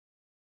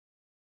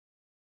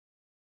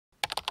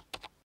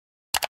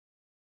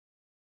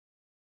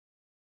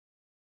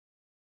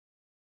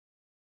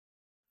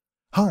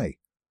Hi,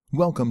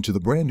 welcome to the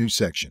brand new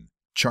section,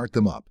 Chart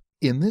Them Up.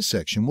 In this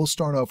section, we'll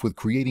start off with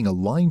creating a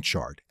line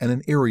chart and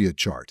an area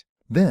chart.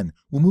 Then,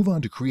 we'll move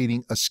on to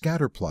creating a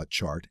scatter plot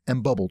chart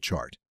and bubble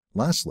chart.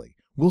 Lastly,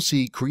 we'll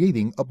see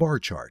creating a bar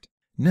chart.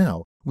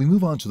 Now, we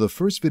move on to the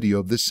first video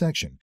of this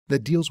section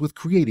that deals with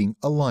creating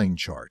a line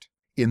chart.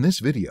 In this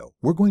video,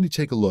 we're going to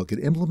take a look at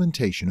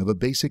implementation of a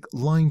basic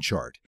line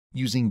chart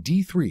using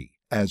D3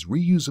 as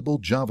reusable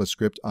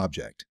JavaScript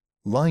object.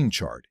 Line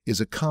chart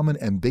is a common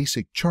and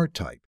basic chart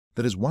type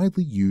that is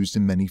widely used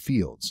in many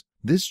fields.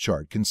 This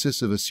chart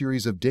consists of a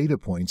series of data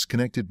points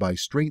connected by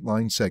straight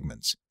line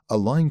segments. A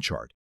line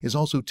chart is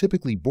also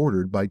typically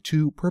bordered by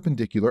two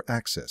perpendicular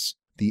axes,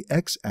 the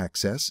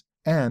x-axis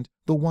and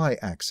the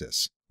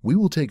y-axis. We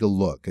will take a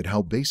look at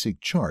how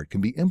basic chart can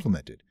be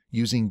implemented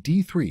using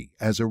D3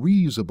 as a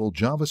reusable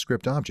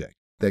JavaScript object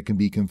that can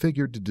be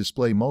configured to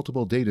display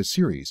multiple data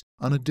series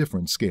on a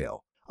different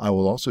scale. I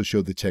will also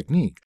show the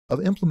technique of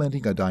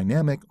implementing a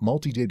dynamic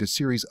multi-data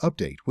series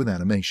update with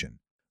animation.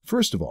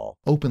 First of all,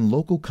 open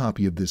local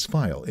copy of this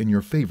file in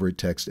your favorite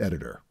text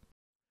editor.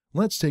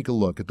 Let's take a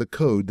look at the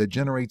code that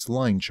generates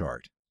line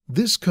chart.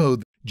 This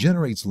code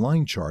generates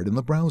line chart in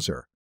the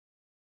browser.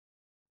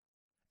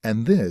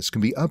 And this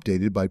can be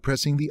updated by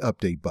pressing the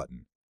Update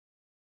button.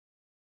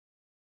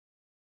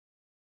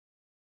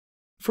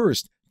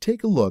 First,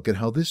 take a look at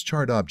how this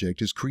chart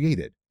object is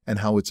created and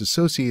how its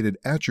associated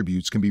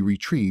attributes can be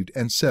retrieved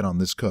and set on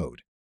this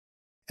code.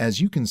 As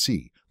you can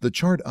see, the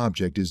chart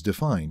object is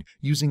defined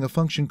using a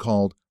function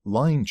called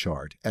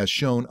lineChart as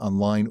shown on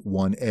line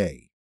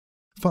 1a,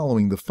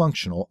 following the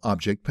functional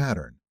object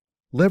pattern.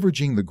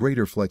 Leveraging the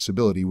greater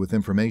flexibility with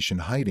information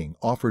hiding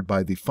offered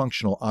by the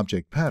functional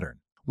object pattern,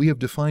 we have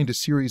defined a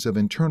series of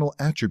internal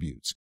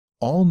attributes,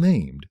 all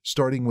named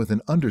starting with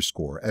an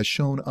underscore as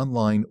shown on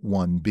line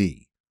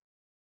 1b.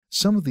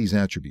 Some of these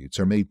attributes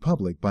are made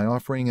public by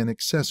offering an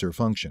accessor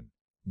function.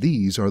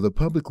 These are the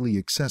publicly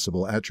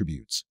accessible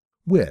attributes.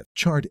 Width,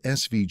 chart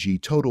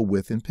SVG total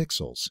width in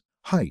pixels.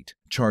 Height,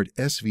 chart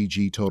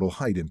SVG total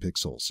height in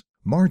pixels.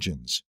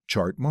 Margins,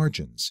 chart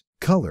margins.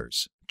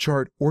 Colors,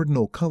 chart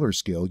ordinal color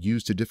scale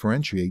used to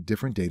differentiate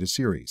different data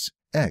series.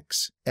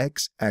 X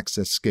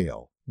axis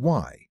scale.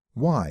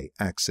 Y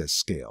axis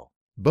scale.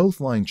 Both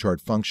line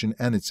chart function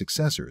and its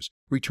successors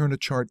return a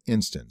chart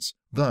instance,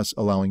 thus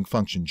allowing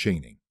function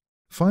chaining.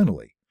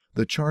 Finally,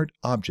 the chart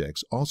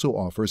objects also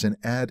offers an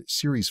add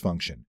series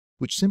function,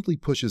 which simply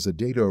pushes a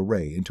data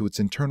array into its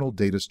internal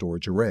data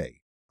storage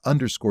array,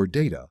 underscore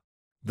data.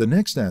 The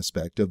next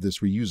aspect of this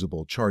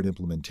reusable chart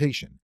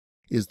implementation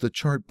is the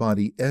chart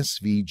body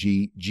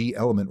SVG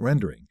G-element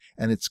rendering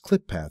and its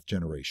clip path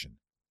generation.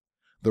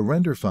 The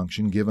render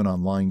function given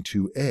on line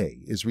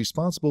 2a is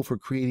responsible for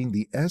creating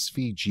the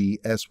SVG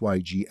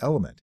SYG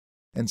element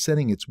and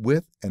setting its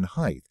width and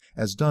height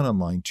as done on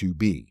line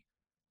 2b.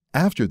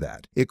 After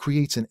that, it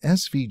creates an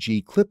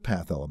SVG clip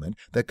path element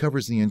that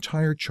covers the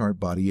entire chart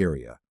body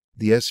area.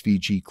 The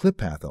SVG clip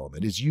path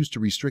element is used to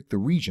restrict the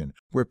region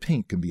where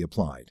paint can be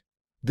applied.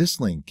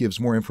 This link gives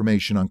more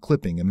information on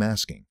clipping and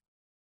masking.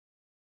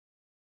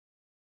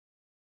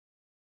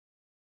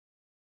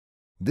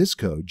 This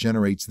code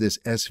generates this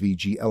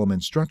SVG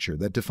element structure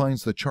that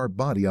defines the chart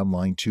body on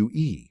line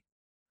 2e.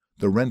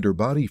 The render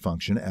body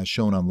function, as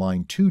shown on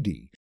line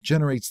 2d,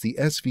 generates the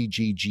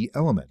SVG G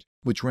element,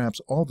 which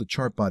wraps all the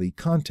chart body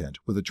content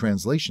with a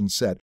translation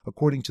set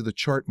according to the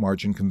chart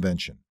margin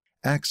convention.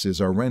 Axes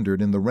are rendered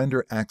in the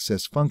render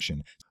axis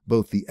function.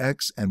 Both the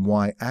X and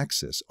Y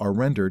axis are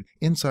rendered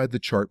inside the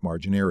chart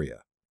margin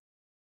area.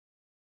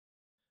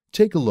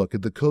 Take a look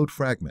at the code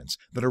fragments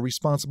that are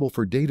responsible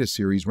for data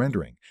series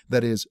rendering,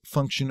 that is,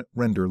 function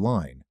render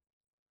line.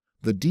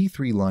 The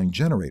D3 line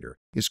generator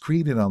is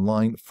created on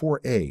line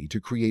 4a to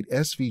create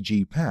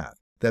SVG path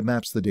that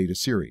maps the data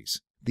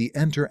series. The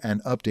enter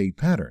and update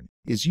pattern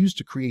is used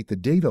to create the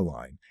data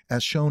line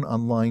as shown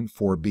on line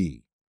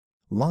 4b.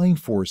 Line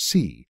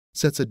 4c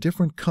sets a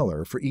different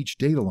color for each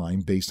data line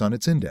based on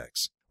its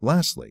index.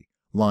 Lastly,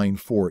 line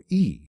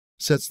 4e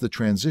sets the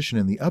transition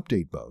in the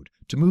update mode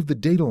to move the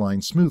data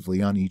line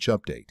smoothly on each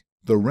update.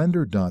 The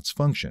render.dots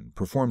function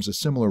performs a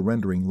similar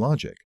rendering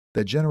logic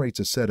that generates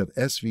a set of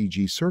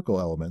SVG circle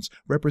elements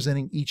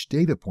representing each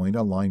data point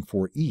on line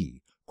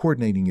 4e,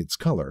 coordinating its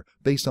color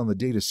based on the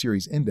data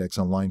series index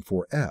on line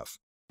 4f,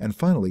 and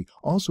finally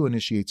also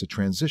initiates a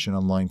transition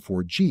on line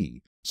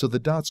 4g so the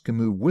dots can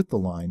move with the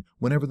line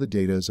whenever the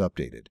data is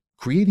updated.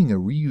 Creating a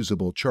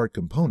reusable chart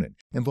component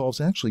involves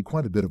actually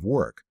quite a bit of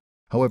work.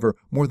 However,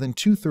 more than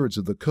 2/3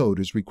 of the code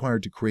is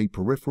required to create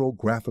peripheral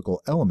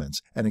graphical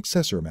elements and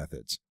accessor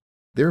methods.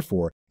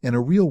 Therefore, in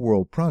a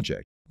real-world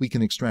project, we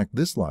can extract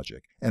this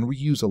logic and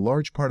reuse a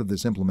large part of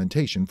this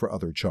implementation for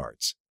other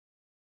charts.